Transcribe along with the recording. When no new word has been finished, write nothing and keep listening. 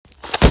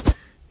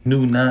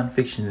new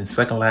nonfiction and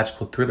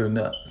psychological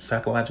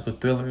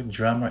thriller,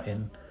 drama,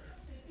 and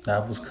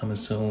novels coming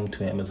soon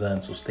to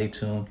Amazon. So stay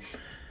tuned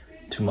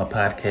to my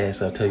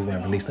podcast. I'll tell you when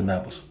I release the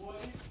novels.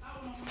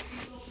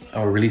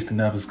 I'll release the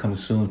novels coming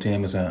soon to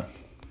Amazon.